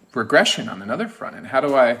of regression on another front? And how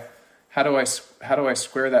do I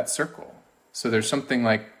square that circle? So there's something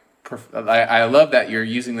like, I love that you're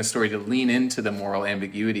using the story to lean into the moral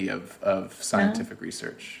ambiguity of scientific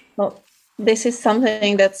research. Well, this is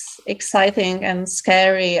something that's exciting and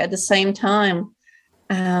scary at the same time.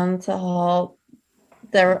 And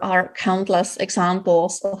there are countless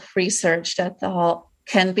examples of research that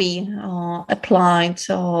can be applied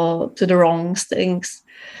to the wrong things.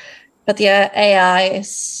 But AI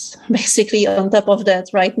is basically on top of that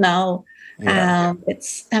right now. Yeah. And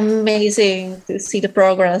it's amazing to see the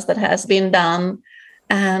progress that has been done.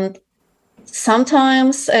 And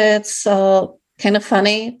sometimes it's kind of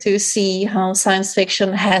funny to see how science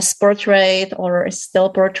fiction has portrayed or is still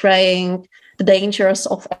portraying the dangers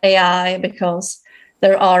of AI, because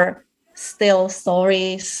there are still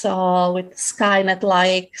stories with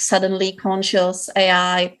Skynet-like suddenly conscious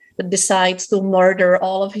AI that decides to murder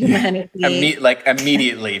all of humanity.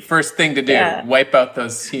 Immediately. First thing to do, wipe out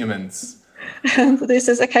those humans. And this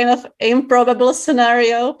is a kind of improbable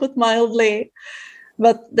scenario, put mildly.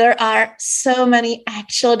 But there are so many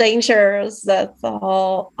actual dangers that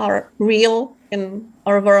are real in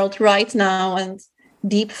our world right now. And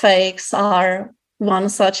deepfakes are one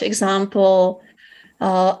such example.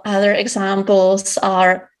 Other examples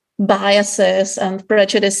are biases and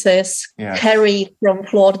prejudices carried from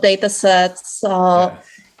flawed data sets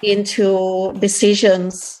into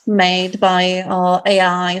decisions made by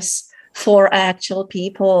AIs for actual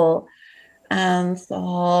people. And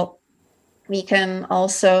we can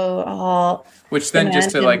also which then imagine,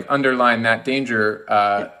 just to like underline that danger,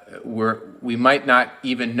 we might not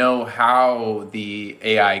even know how the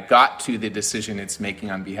AI got to the decision it's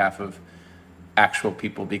making on behalf of actual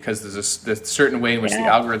people, because there's a certain way in which the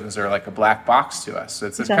algorithms are like a black box to us. So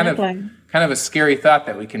it's kind of a scary thought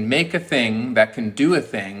that we can make a thing that can do a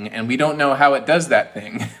thing, and we don't know how it does that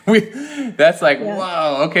thing. That's like,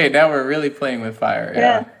 whoa, okay, now we're really playing with fire.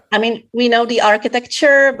 Yeah. I mean, we know the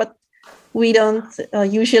architecture, but we don't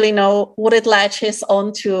usually know what it latches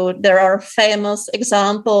onto. There are famous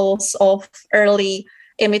examples of early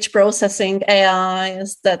image processing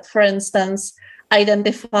AIs that, for instance,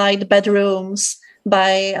 identified bedrooms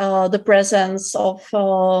by the presence of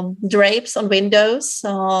drapes on windows.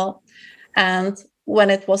 And when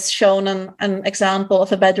it was shown an example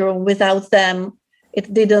of a bedroom without them,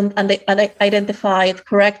 it didn't identify it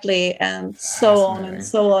correctly, and so on and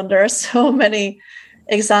so on. There are so many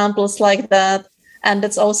examples like that. And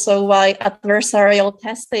that's also why adversarial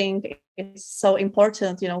testing is so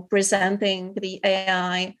important, presenting the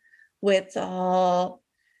AI with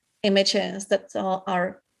images that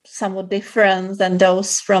are somewhat different than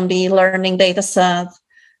those from the learning data set,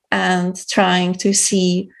 and trying to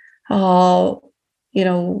see what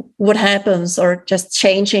happens, or just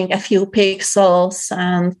changing a few pixels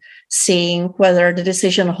and seeing whether the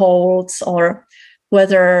decision holds, or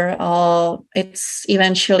whether it's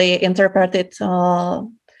eventually interpreted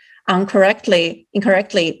incorrectly.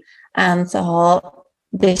 And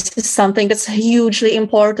this is something that's hugely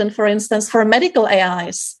important, for instance, for medical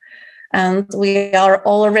AIs. And we are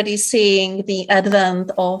already seeing the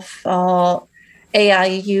advent of AI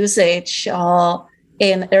usage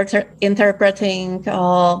in interpreting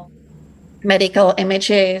medical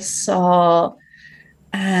images,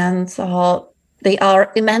 and they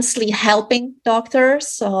are immensely helping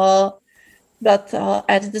doctors. But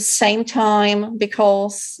at the same time,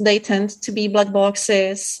 because they tend to be black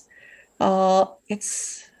boxes,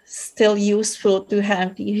 it's still useful to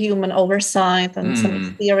have the human oversight and some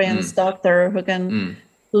experienced doctor who can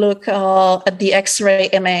look at the X-ray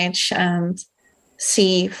image and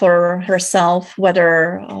see for herself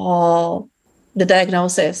whether the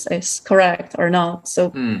diagnosis is correct or not.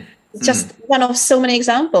 So it's just one of so many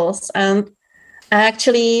examples. And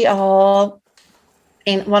actually,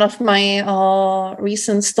 in one of my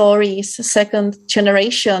recent stories, Second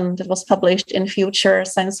Generation, that was published in Future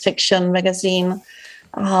Science Fiction magazine,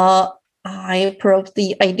 I probed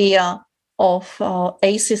the idea of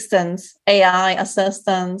assistants, AI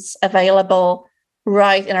assistants available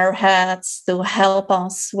right in our heads to help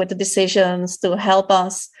us with the decisions, to help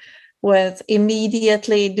us with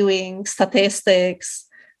immediately doing statistics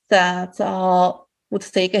that would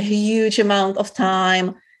take a huge amount of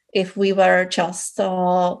time if we were just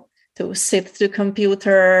to sit to the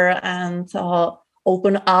computer and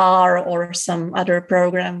open R or some other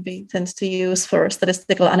program we tend to use for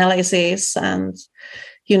statistical analysis and,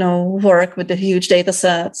 work with the huge data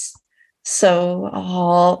sets.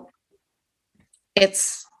 So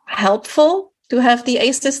it's helpful to have the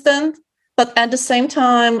assistant, but at the same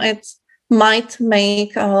time, it might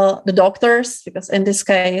make the doctors, because in this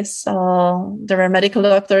case, there are medical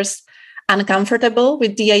doctors, uncomfortable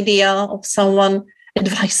with the idea of someone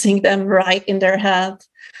advising them right in their head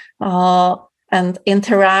and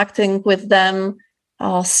interacting with them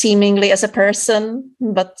seemingly as a person,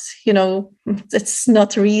 but it's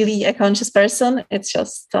not really a conscious person. It's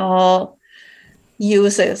just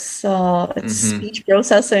uses its speech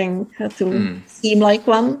processing to seem like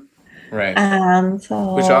one, right? And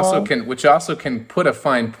which also can put a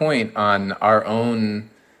fine point on our own.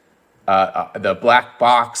 The black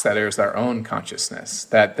box that is our own consciousness,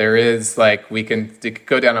 that there is, like, we can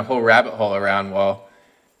go down a whole rabbit hole around, well,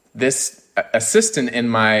 this assistant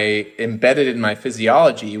embedded in my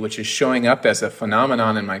physiology, which is showing up as a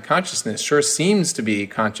phenomenon in my consciousness, sure seems to be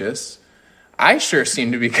conscious. I sure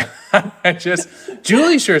seem to be conscious.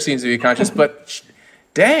 Julie sure seems to be conscious, but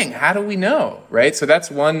dang, how do we know, right? So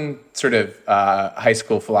that's one sort of high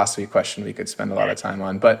school philosophy question we could spend a lot of time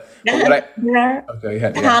on. But what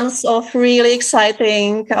tons of really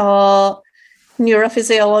exciting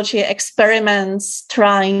neurophysiology experiments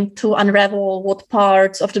trying to unravel what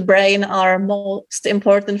parts of the brain are most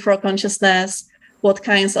important for consciousness, what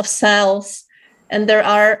kinds of cells. And there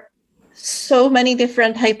are so many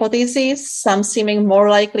different hypotheses, some seeming more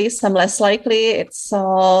likely, some less likely. It's,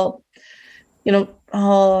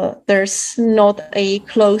 there's not a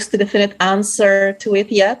close to definite answer to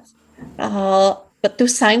it yet. But to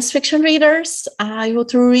science fiction readers, I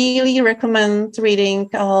would really recommend reading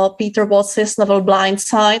Peter Watts' novel Blind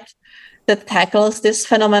Side, that tackles this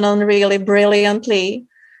phenomenon really brilliantly.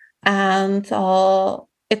 And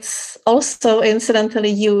it's also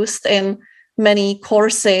incidentally used in many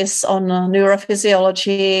courses on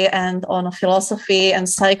neurophysiology and on philosophy and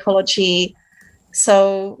psychology.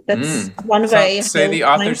 So that's one way. Say the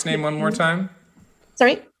author's name one more time.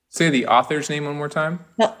 Sorry? Say the author's name one more time.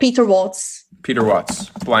 Peter Watts. Peter Watts,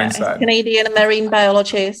 Blind Side. Canadian marine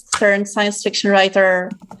biologist turned science fiction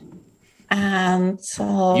writer. And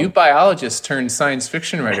you biologists turned science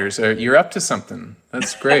fiction writers, you're up to something.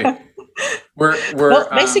 That's great.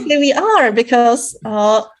 Basically we are, because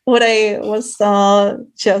what I was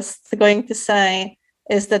just going to say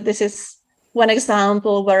is that this is one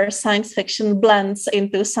example where science fiction blends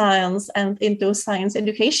into science and into science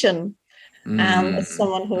education. And as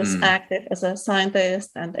someone who's active as a scientist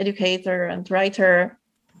and educator and writer,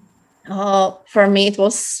 for me it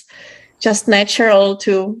was just natural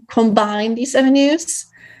to combine these avenues.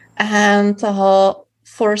 And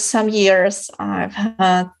for some years, I've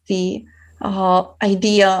had the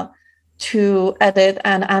idea to edit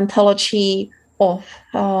an anthology of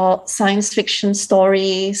science fiction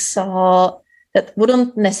stories that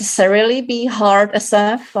wouldn't necessarily be hard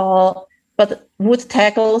SF, but would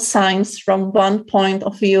tackle science from one point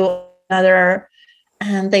of view or another,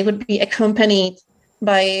 and they would be accompanied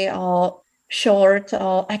by short,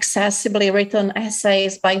 accessibly written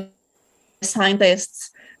essays by scientists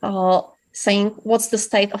saying, what's the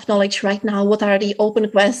state of knowledge right now? What are the open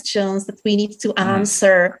questions that we need to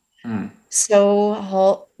answer?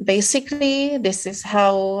 So basically, this is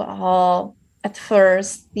how at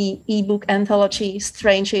first the ebook anthology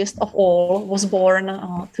Strangest of All was born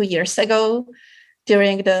 2 years ago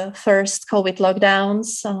during the first COVID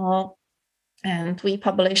lockdowns. And we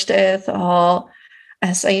published it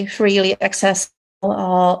as a freely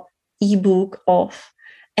accessible ebook of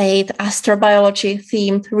 8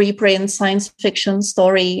 astrobiology-themed reprint science fiction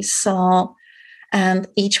stories. And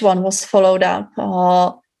each one was followed up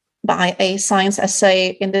by a science essay,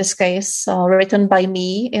 in this case, written by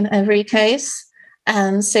me in every case.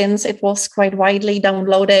 And since it was quite widely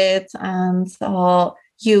downloaded and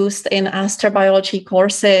used in astrobiology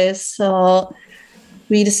courses,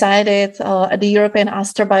 we decided at the European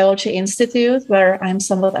Astrobiology Institute, where I'm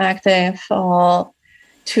somewhat active,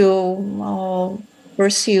 to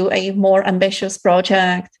pursue a more ambitious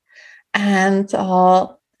project. And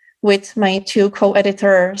with my 2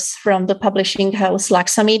 co-editors from the publishing house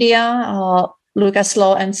Laxa Media, Lucas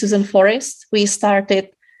Law and Susan Forrest, we started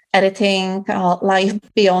editing Life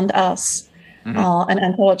Beyond Us, an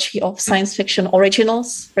anthology of science fiction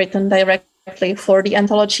originals written directly for the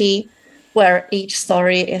anthology, where each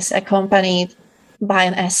story is accompanied by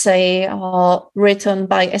an essay written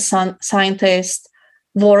by a scientist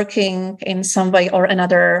working in some way or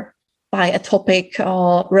another by a topic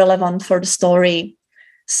relevant for the story.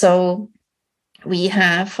 So we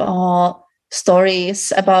have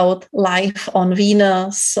stories about life on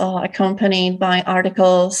Venus, accompanied by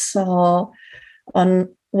articles on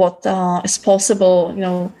what is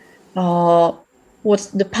possible,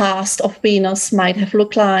 what the past of Venus might have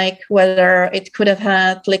looked like, whether it could have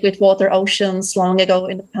had liquid water oceans long ago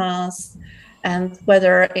in the past, and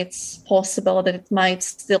whether it's possible that it might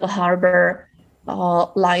still harbor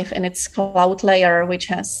life in its cloud layer, which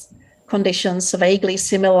has conditions vaguely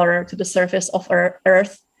similar to the surface of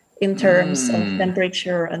Earth in terms of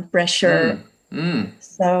temperature and pressure.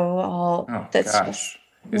 So that's just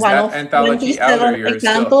one of anthology 27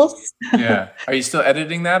 examples. Are you still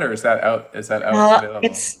editing that, or is that out? Available?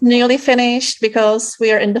 It's nearly finished because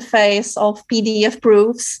we are in the phase of PDF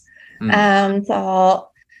proofs, and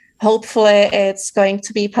hopefully it's going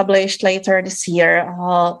to be published later this year.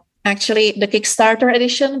 Actually, the Kickstarter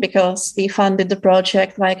edition, because we funded the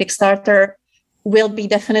project via Kickstarter, will be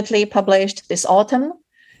definitely published this autumn.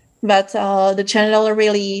 But the general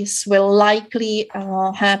release will likely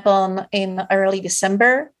happen in early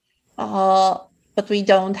December. But we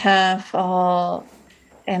don't have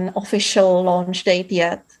an official launch date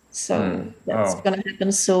yet. So that's going to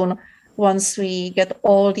happen soon once we get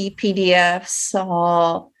all the PDFs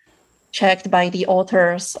checked by the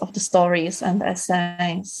authors of the stories and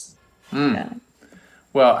essays.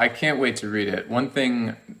 Well, I can't wait to read it. One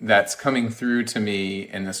thing that's coming through to me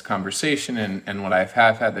in this conversation and what I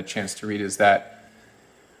have had the chance to read is that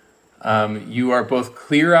you are both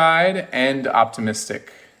clear-eyed and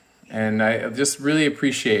optimistic. And I just really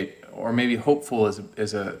appreciate, or maybe hopeful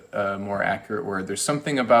is a more accurate word. There's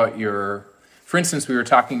something about for instance, we were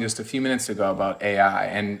talking just a few minutes ago about AI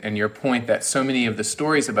and your point that so many of the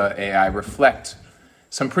stories about AI reflect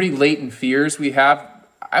some pretty latent fears we have,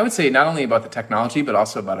 I would say, not only about the technology, but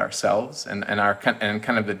also about ourselves and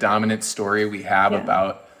kind of the dominant story we have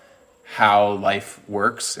about how life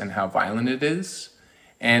works and how violent it is.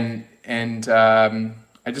 And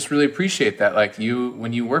I just really appreciate that, like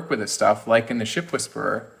when you work with this stuff, like in The Ship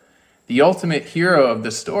Whisperer, the ultimate hero of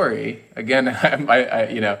the story, again,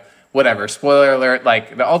 whatever, spoiler alert,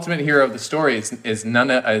 like the ultimate hero of the story is none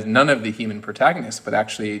of the human protagonists, but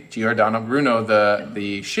actually Giordano Bruno,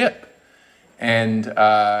 the ship. And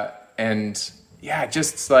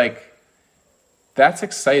just like, that's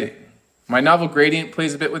exciting. My novel Gradient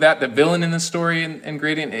plays a bit with that. The villain in the story in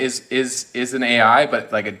Gradient is an AI,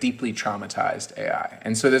 but like a deeply traumatized AI.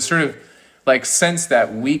 And so there's sort of like sense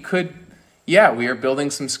that we are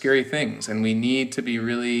building some scary things, and we need to be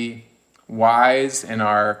really wise in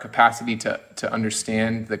our capacity to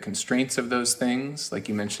understand the constraints of those things. Like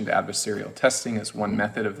you mentioned, adversarial testing is one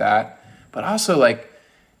method of that. But also, like,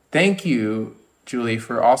 thank you, Julie,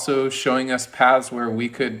 for also showing us paths where we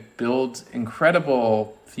could build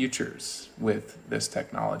incredible futures with this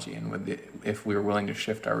technology and if we were willing to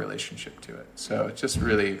shift our relationship to it. So it's just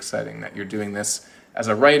really exciting that you're doing this as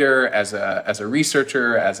a writer, as a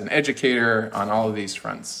researcher, as an educator on all of these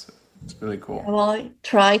fronts. It's really cool. Well, I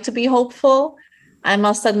try to be hopeful. I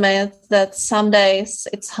must admit that some days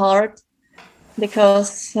it's hard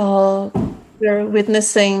because we're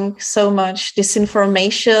witnessing so much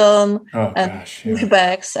disinformation and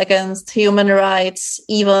pushbacks against human rights,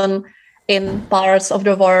 even in parts of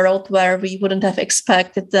the world where we wouldn't have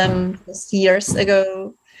expected them just years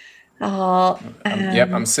ago.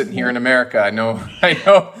 I'm sitting here in America. I know. I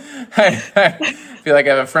feel like I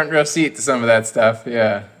have a front row seat to some of that stuff.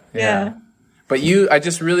 Yeah. But I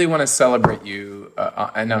just really want to celebrate you.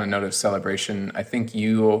 And on a note of celebration, I think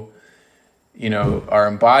you are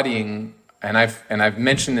embodying. And I've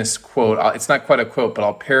mentioned this quote. It's not quite a quote, but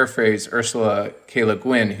I'll paraphrase Ursula K. Le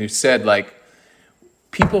Guin, who said, like,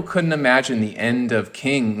 people couldn't imagine the end of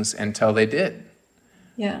kings until they did.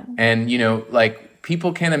 Yeah. And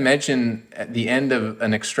people can't imagine the end of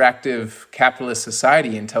an extractive capitalist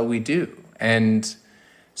society until we do. And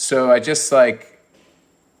so I just I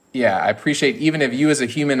appreciate, even if you as a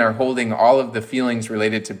human are holding all of the feelings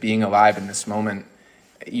related to being alive in this moment,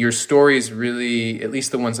 your stories really, at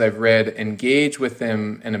least the ones I've read, engage with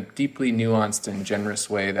them in a deeply nuanced and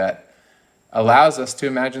generous way that allows us to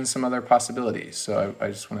imagine some other possibilities. So I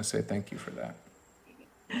just want to say thank you for that.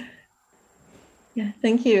 Yeah,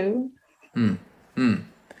 thank you.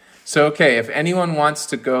 So, okay, if anyone wants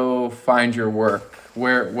to go find your work,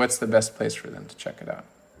 what's the best place for them to check it out?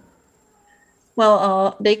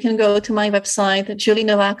 Well, they can go to my website,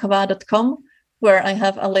 julienováková.com, where I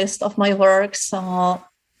have a list of my works.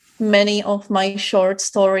 Many of my short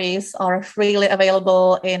stories are freely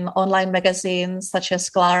available in online magazines such as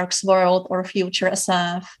Clark's World or Future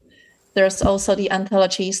SF. There's also the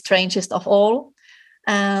anthology Strangest of All,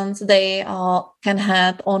 and they can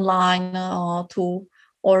head online to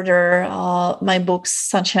order my books,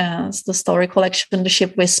 such as the story collection The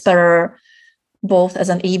Ship Whisperer, both as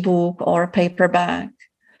an ebook or paperback.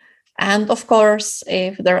 And of course,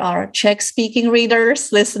 if there are Czech-speaking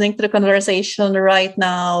readers listening to the conversation right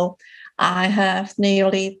now, I have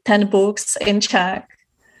nearly 10 books in Czech.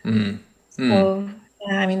 So,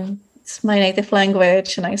 it's my native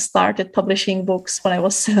language, and I started publishing books when I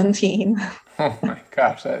was 17. Oh my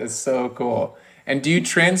gosh, that is so cool. And do you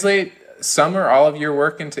translate some or all of your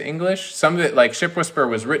work into English? Some of it, like Ship Whisperer,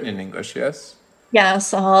 was written in English, yes?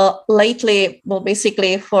 Yes, lately,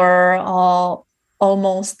 basically for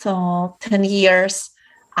almost 10 years,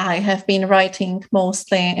 I have been writing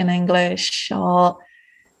mostly in English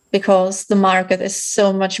because the market is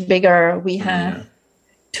so much bigger. We have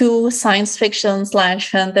 2 science fiction /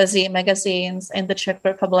 fantasy magazines in the Czech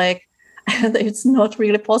Republic, and it's not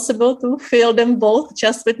really possible to fill them both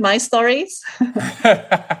just with my stories.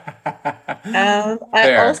 And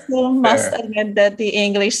I also must admit that the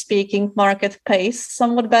English-speaking market pays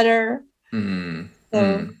somewhat better.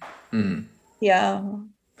 Yeah.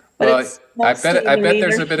 But well, I bet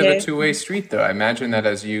there's a bit of a two-way street, though. I imagine that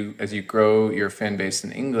as you grow your fan base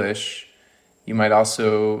in English, you might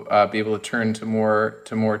also be able to turn to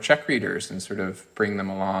more Czech readers and sort of bring them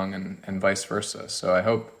along, and vice versa. So I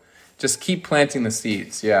hope. Just keep planting the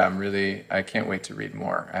seeds. Yeah, I can't wait to read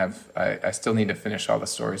more. I still need to finish all the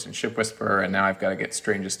stories in Ship Whisperer, and now I've got to get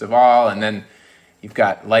Strangest of All, and then you've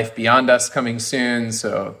got Life Beyond Us coming soon,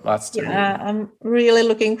 so lots to read. Yeah, I'm really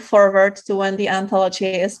looking forward to when the anthology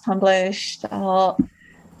is published,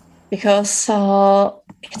 because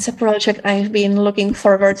it's a project I've been looking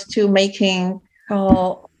forward to making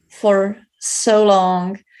for so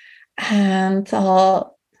long, and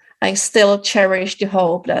I still cherish the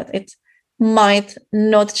hope that it might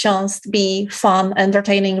not just be fun,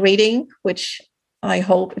 entertaining reading, which I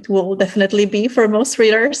hope it will definitely be for most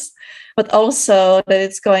readers, but also that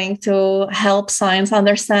it's going to help science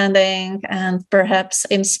understanding and perhaps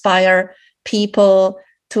inspire people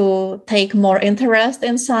to take more interest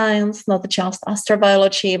in science, not just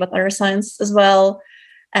astrobiology, but other science as well,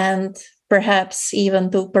 and perhaps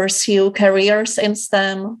even to pursue careers in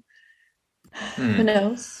STEM. Who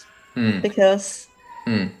knows? Because,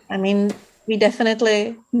 we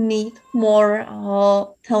definitely need more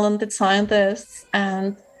talented scientists,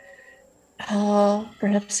 and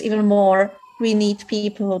perhaps even more, we need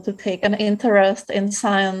people to take an interest in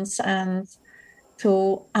science and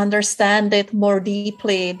to understand it more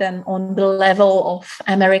deeply than on the level of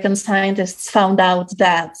American scientists found out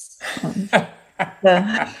that.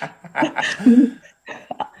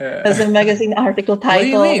 As a magazine article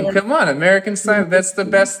title. What do you mean? Come on, American Science, that's the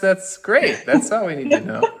best. That's great. That's all we need to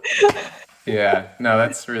know. Yeah, no,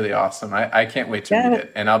 that's really awesome. I can't wait to read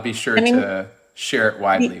it. And I'll be sure to share it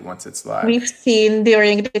widely once it's live. We've seen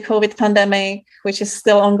during the COVID pandemic, which is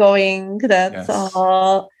still ongoing, that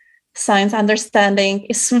science understanding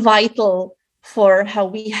is vital for how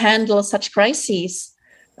we handle such crises.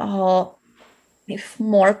 If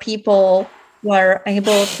more people were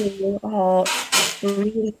able to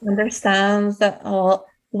really understand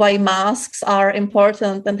why masks are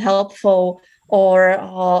important and helpful, or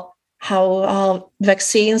how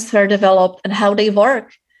vaccines were developed and how they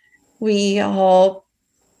work, we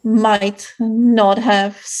might not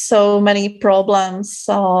have so many problems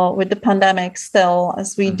with the pandemic still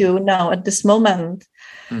as we do now at this moment.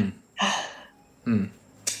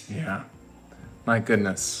 Yeah. My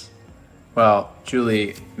goodness. Well,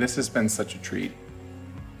 Julie, this has been such a treat.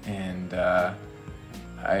 And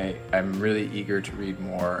I'm really eager to read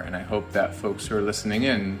more. And I hope that folks who are listening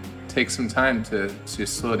in take some time to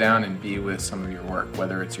slow down and be with some of your work,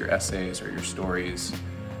 whether it's your essays or your stories.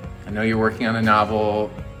 I know you're working on a novel.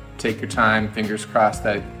 Take your time, fingers crossed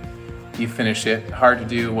that you finish it. Hard to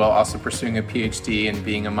do while also pursuing a PhD and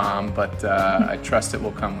being a mom, but I trust it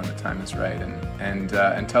will come when the time is right. And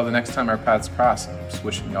until the next time our paths cross, I'm just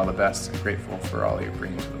wishing you all the best and grateful for all you're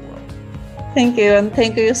bringing to the world. Thank you, and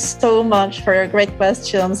thank you so much for your great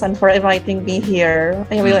questions and for inviting me here.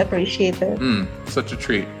 I really appreciate it. Such a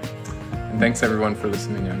treat. And thanks everyone for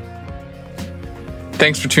listening in.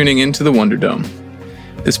 Thanks for tuning in to the Wonder Dome.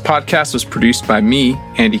 This podcast was produced by me,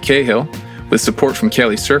 Andy Cahill, with support from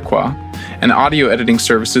Kelly Surqua, and audio editing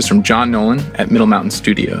services from John Nolan at Middle Mountain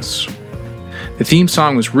Studios. The theme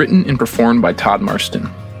song was written and performed by Todd Marston.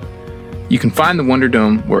 You can find the Wonder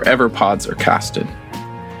Dome wherever pods are casted.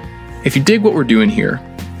 If you dig what we're doing here,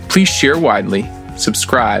 please share widely,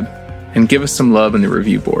 subscribe, and give us some love in the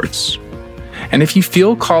review boards. And if you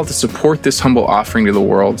feel called to support this humble offering to the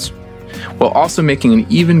world, while also making an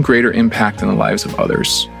even greater impact in the lives of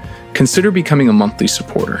others, consider becoming a monthly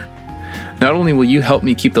supporter. Not only will you help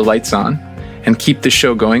me keep the lights on and keep this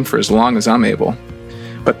show going for as long as I'm able,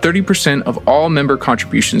 but 30% of all member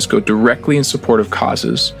contributions go directly in support of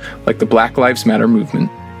causes like the Black Lives Matter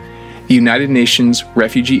movement, the United Nations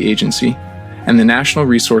Refugee Agency, and the National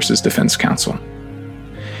Resources Defense Council.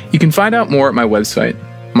 You can find out more at my website,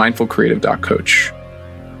 mindfulcreative.coach,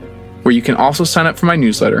 where you can also sign up for my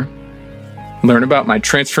newsletter, learn about my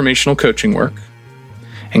transformational coaching work,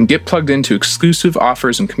 and get plugged into exclusive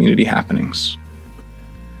offers and community happenings.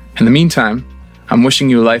 In the meantime, I'm wishing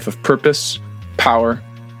you a life of purpose, power,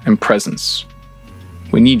 and presence.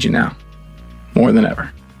 We need you now, more than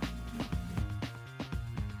ever.